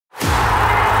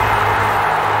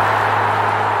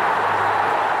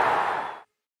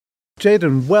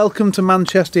Jadon, welcome to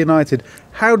Manchester United.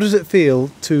 How does it feel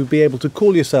to be able to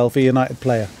call yourself a United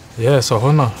player? Yeah, it's a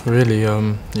honour, really.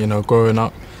 Growing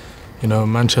up,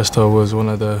 Manchester was one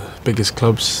of the biggest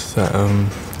clubs that,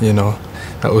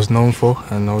 that was known for,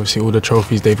 and obviously all the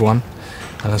trophies they've won.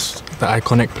 And that's the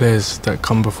iconic players that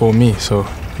come before me. So,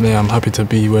 yeah, I'm happy to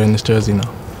be wearing this jersey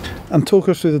now. And talk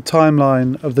us through the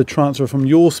timeline of the transfer from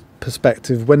your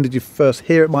perspective. When did you first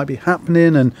hear it might be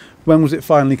happening, and when was it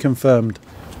finally confirmed?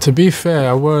 To be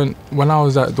fair, when I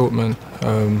was at Dortmund,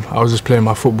 I was just playing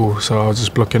my football, so I was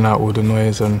just blocking out all the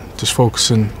noise and just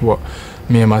focusing what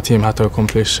me and my team had to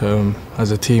accomplish as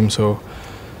a team. So,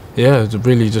 yeah,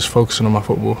 really just focusing on my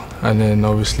football. And then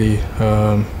obviously,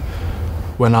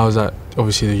 when I was at the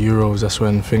Euros, that's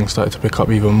when things started to pick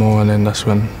up even more, and then that's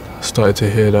when I started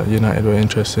to hear that United were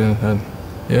interested, and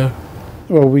yeah.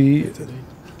 Well,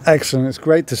 excellent. It's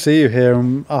great to see you here,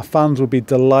 and our fans will be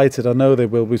delighted. I know they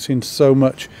will. We've seen so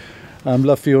much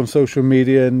love for you on social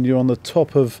media, and you're on the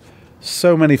top of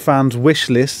so many fans' wish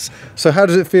lists. So how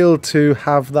does it feel to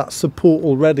have that support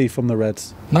already from the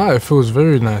Reds? No, it feels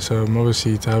very nice.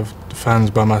 Obviously, to have the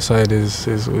fans by my side is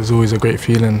always a great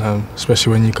feeling,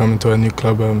 especially when you come into a new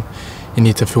club. You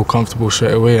need to feel comfortable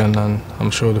straight away, and I'm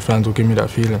sure the fans will give me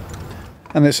that feeling.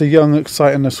 And it's a young,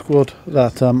 exciting squad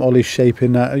that Ollie's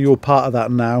shaping. You're part of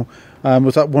that now.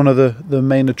 Was that one of the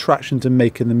main attractions in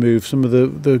making the move? Some of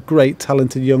the great,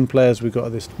 talented young players we've got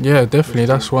at this. Yeah, definitely.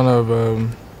 That's one of the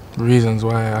reasons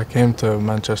why I came to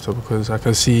Manchester, because I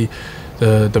can see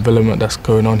the development that's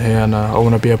going on here, and I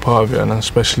want to be a part of it, and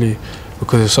especially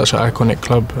because it's such an iconic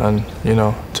club, and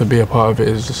to be a part of it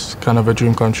is just kind of a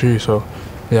dream come true. So,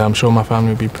 yeah, I'm sure my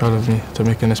family will be proud of me to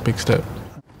making this big step.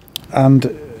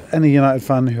 And any United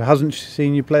fan who hasn't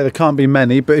seen you play, there can't be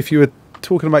many, but if you were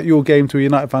talking about your game to a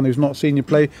United fan who's not seen you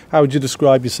play, how would you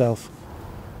describe yourself?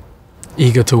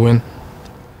 Eager to win,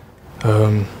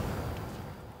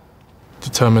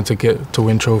 determined to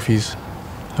win trophies,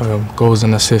 goals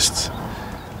and assists,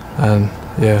 and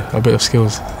yeah, a bit of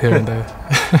skills here and there.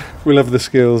 We love the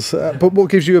skills, but what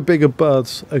gives you a bigger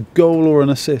buzz, a goal or an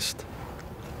assist?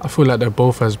 I feel like they're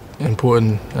both as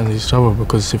important as each other,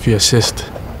 because if you assist,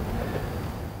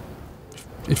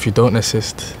 if you don't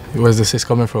assist, where's the assist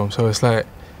coming from? So it's like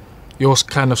you're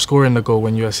kind of scoring the goal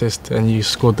when you assist, and you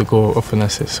scored the goal off an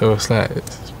assist. So it's like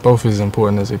both as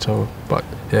important as each other. But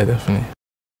yeah, definitely.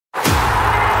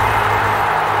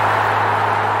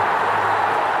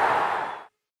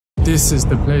 This is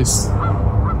the place.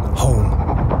 Home.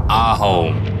 Our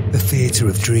home. The theatre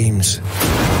of dreams.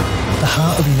 The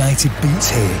heart of United beats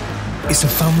here. It's a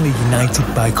family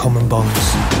united by common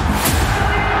bonds,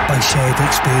 by shared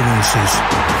experiences.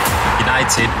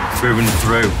 United through and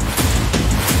through.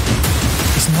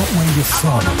 It's not where you're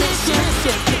from,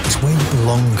 it's where you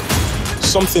belong.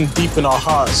 Something deep in our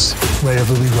hearts.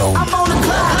 Wherever we roam.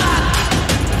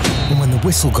 And when the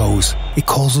whistle goes, it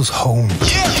calls us home.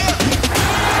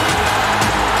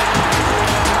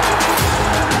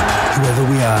 Whoever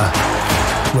we are,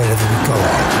 wherever we go,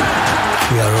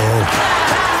 we are all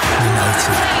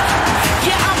united.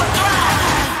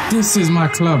 This is my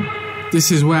club.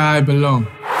 This is where I belong.